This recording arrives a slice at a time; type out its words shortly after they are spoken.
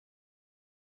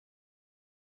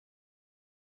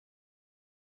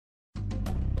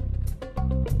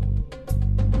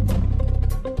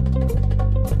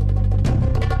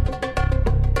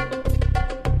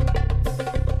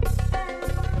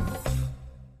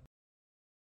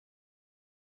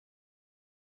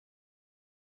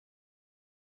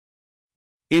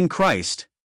In Christ.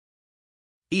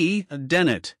 E.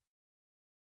 Dennett.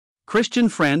 Christian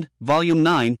Friend, Volume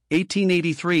 9,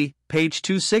 1883, page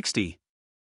 260.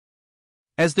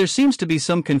 As there seems to be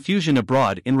some confusion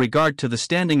abroad in regard to the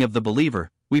standing of the believer,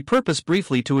 we purpose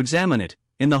briefly to examine it,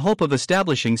 in the hope of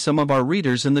establishing some of our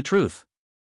readers in the truth.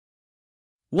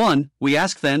 1. We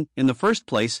ask then, in the first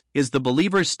place, is the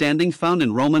believer's standing found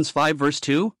in Romans 5 verse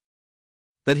 2?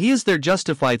 That he is there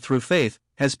justified through faith,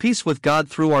 has peace with God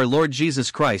through our Lord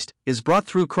Jesus Christ, is brought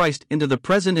through Christ into the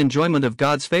present enjoyment of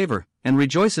God's favor, and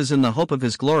rejoices in the hope of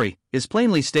His glory, is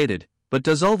plainly stated, but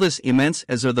does all this immense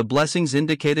as are the blessings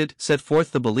indicated set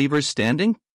forth the believer's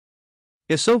standing?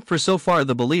 If so, for so far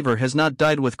the believer has not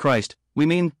died with Christ, we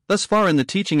mean, thus far in the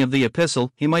teaching of the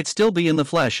epistle, he might still be in the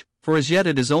flesh, for as yet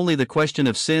it is only the question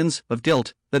of sins, of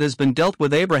guilt, that has been dealt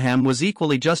with. Abraham was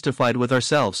equally justified with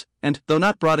ourselves, and, though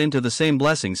not brought into the same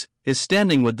blessings, his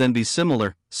standing would then be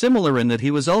similar in that he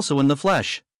was also in the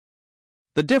flesh.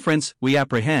 The difference, we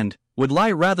apprehend, would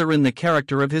lie rather in the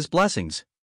character of his blessings.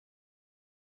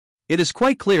 It is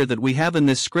quite clear that we have in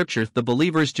this scripture the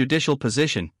believer's judicial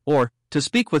position, or, to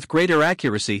speak with greater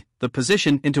accuracy, the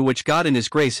position into which God in His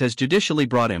grace has judicially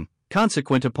brought him,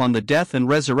 consequent upon the death and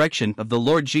resurrection of the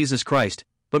Lord Jesus Christ,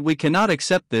 but we cannot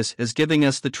accept this as giving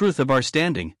us the truth of our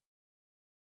standing.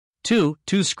 2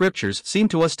 scriptures seem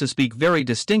to us to speak very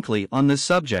distinctly on this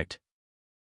subject.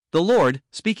 The Lord,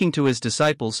 speaking to His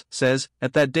disciples, says,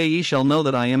 "At that day ye shall know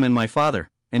that I am in my Father,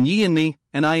 and ye in me,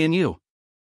 and I in you."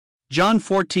 John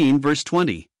 14 verse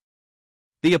 20.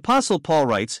 The Apostle Paul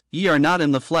writes, "Ye are not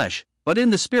in the flesh, but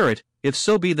in the Spirit, if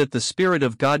so be that the Spirit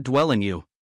of God dwell in you.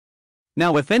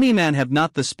 Now if any man have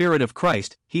not the Spirit of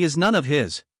Christ, he is none of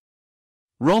His."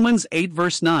 Romans 8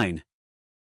 verse 9.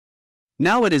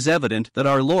 Now it is evident that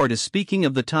our Lord is speaking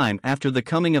of the time after the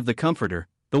coming of the Comforter,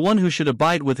 the one who should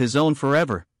abide with His own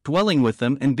forever, dwelling with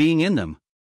them and being in them.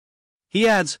 He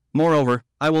adds, "Moreover,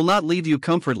 I will not leave you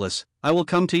comfortless, I will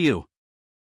come to you.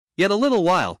 Yet a little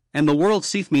while, and the world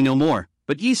seeth me no more,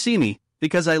 but ye see me,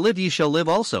 because I live ye shall live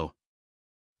also."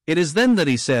 It is then that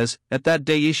He says, "At that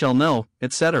day ye shall know,"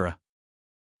 etc.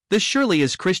 This surely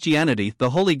is Christianity, the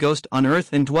Holy Ghost on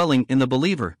earth indwelling in the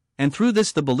believer, and through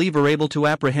this the believer able to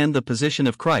apprehend the position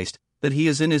of Christ, that he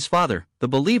is in his Father, the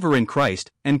believer in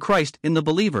Christ, and Christ in the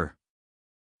believer.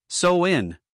 So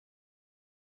in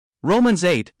Romans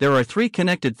 8 there are three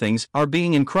connected things: our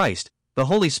being in Christ, the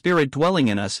Holy Spirit dwelling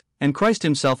in us, and Christ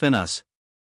Himself in us.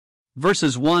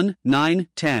 Verses 1, 9,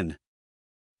 10.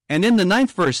 And in the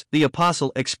 9th verse the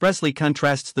Apostle expressly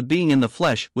contrasts the being in the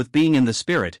flesh with being in the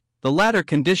Spirit, the latter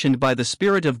conditioned by the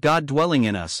Spirit of God dwelling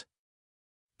in us.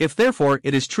 If therefore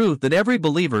it is true that every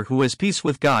believer who has peace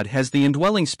with God has the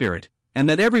indwelling Spirit, and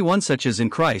that every one such is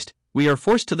in Christ, we are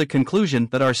forced to the conclusion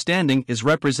that our standing is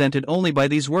represented only by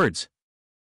these words.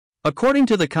 According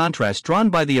to the contrast drawn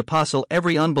by the Apostle,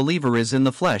 every unbeliever is in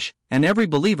the flesh, and every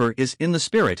believer is in the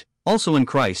Spirit, also in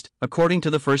Christ, according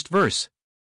to the first verse.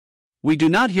 We do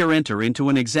not here enter into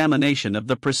an examination of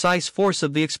the precise force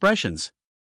of the expressions.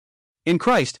 In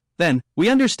Christ, then, we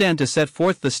understand to set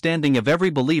forth the standing of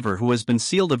every believer who has been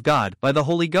sealed of God by the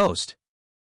Holy Ghost.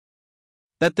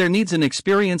 That there needs an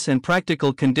experience and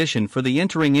practical condition for the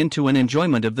entering into an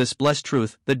enjoyment of this blessed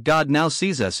truth, that God now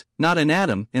sees us, not in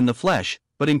Adam, in the flesh,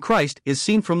 but in Christ, is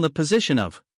seen from the position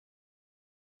of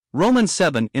Romans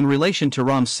 7 in relation to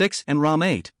Rom 6 and Rom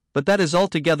 8, but that is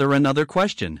altogether another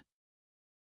question.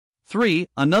 3.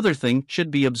 Another thing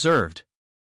should be observed.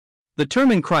 The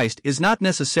term in Christ is not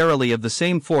necessarily of the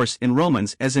same force in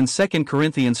Romans as in 2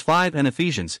 Corinthians 5 and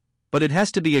Ephesians, but it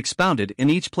has to be expounded in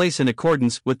each place in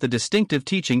accordance with the distinctive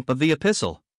teaching of the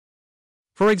epistle.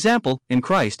 For example, in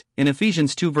Christ, in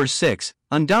Ephesians 2 verse 6,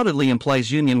 undoubtedly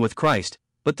implies union with Christ,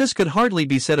 but this could hardly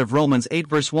be said of Romans 8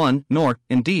 verse 1, nor,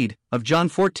 indeed, of John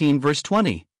 14 verse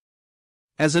 20.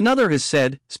 As another has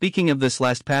said, speaking of this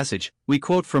last passage, we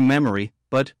quote from memory,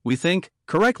 but, we think,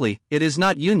 correctly, it is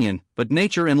not union, but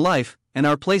nature and life, and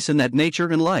our place in that nature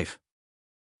and life.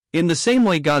 In the same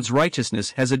way God's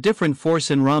righteousness has a different force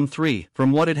in Rom 3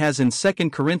 from what it has in 2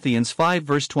 Corinthians 5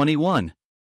 verse 21.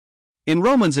 In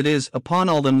Romans it is, upon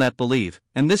all them that believe,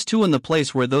 and this too in the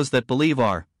place where those that believe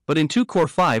are, but in 2 Cor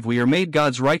 5 we are made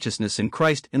God's righteousness in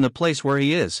Christ in the place where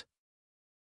He is.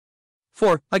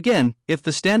 For, again, if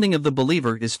the standing of the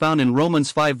believer is found in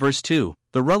Romans 5 verse 2,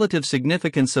 the relative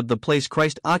significance of the place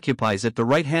Christ occupies at the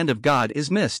right hand of God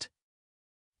is missed.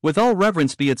 With all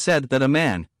reverence be it said that a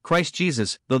man, Christ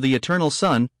Jesus, though the eternal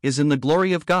Son, is in the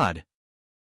glory of God.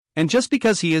 And just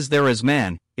because He is there as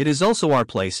man, it is also our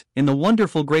place, in the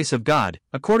wonderful grace of God,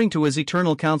 according to His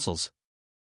eternal counsels.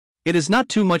 It is not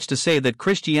too much to say that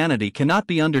Christianity cannot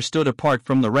be understood apart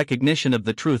from the recognition of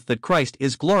the truth that Christ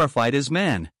is glorified as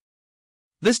man.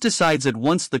 This decides at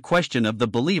once the question of the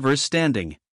believer's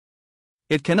standing.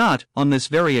 It cannot, on this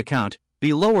very account,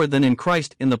 be lower than in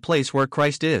Christ in the place where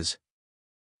Christ is.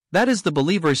 That is the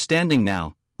believer's standing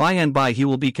now. By and by he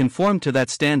will be conformed to that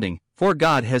standing, for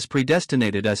God has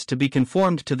predestinated us to be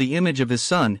conformed to the image of His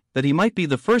Son, that He might be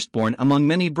the firstborn among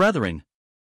many brethren.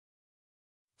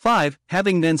 5.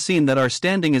 Having then seen that our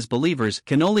standing as believers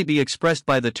can only be expressed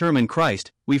by the term in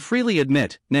Christ, we freely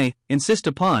admit, nay, insist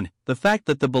upon, the fact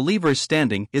that the believer's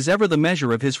standing is ever the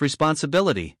measure of his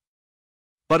responsibility.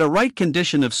 But a right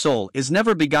condition of soul is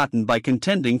never begotten by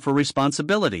contending for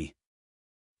responsibility.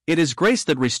 It is grace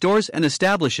that restores and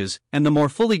establishes, and the more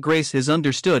fully grace is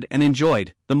understood and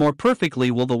enjoyed, the more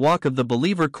perfectly will the walk of the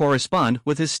believer correspond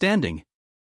with his standing.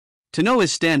 To know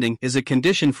his standing is a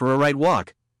condition for a right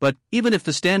walk, but, even if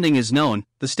the standing is known,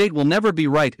 the state will never be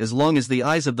right as long as the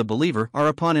eyes of the believer are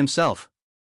upon himself.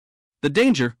 The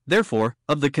danger, therefore,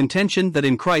 of the contention that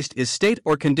in Christ is state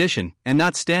or condition, and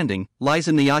not standing, lies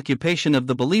in the occupation of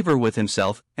the believer with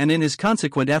himself, and in his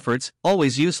consequent efforts,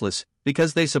 always useless,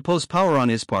 because they suppose power on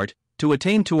his part, to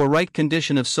attain to a right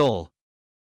condition of soul.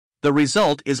 The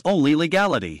result is only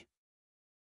legality.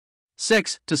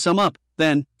 6. To sum up,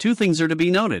 then, two things are to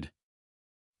be noted.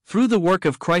 Through the work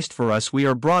of Christ for us we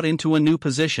are brought into a new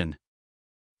position.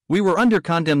 We were under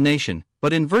condemnation,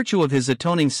 but in virtue of His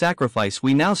atoning sacrifice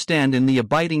we now stand in the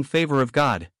abiding favor of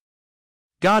God.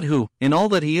 God who, in all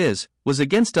that He is, was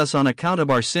against us on account of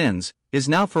our sins, is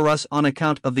now for us on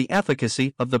account of the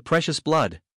efficacy of the precious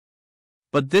blood.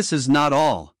 But this is not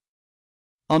all.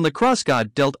 On the cross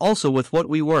God dealt also with what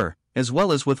we were, as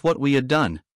well as with what we had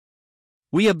done.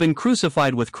 We have been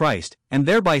crucified with Christ, and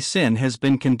thereby sin has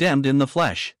been condemned in the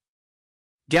flesh.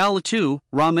 Gal 2,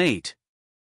 Rom 8.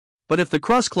 But if the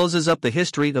cross closes up the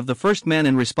history of the first man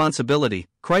in responsibility,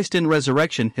 Christ in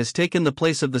resurrection has taken the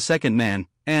place of the second man,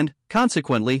 and,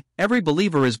 consequently, every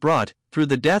believer is brought, through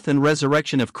the death and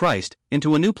resurrection of Christ,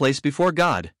 into a new place before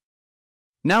God.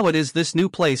 Now it is this new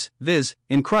place, viz.,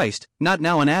 in Christ, not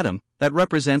now in Adam, that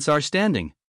represents our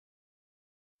standing.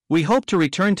 We hope to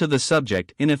return to the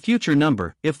subject in a future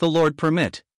number, if the Lord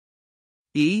permit.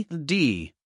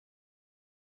 E.D.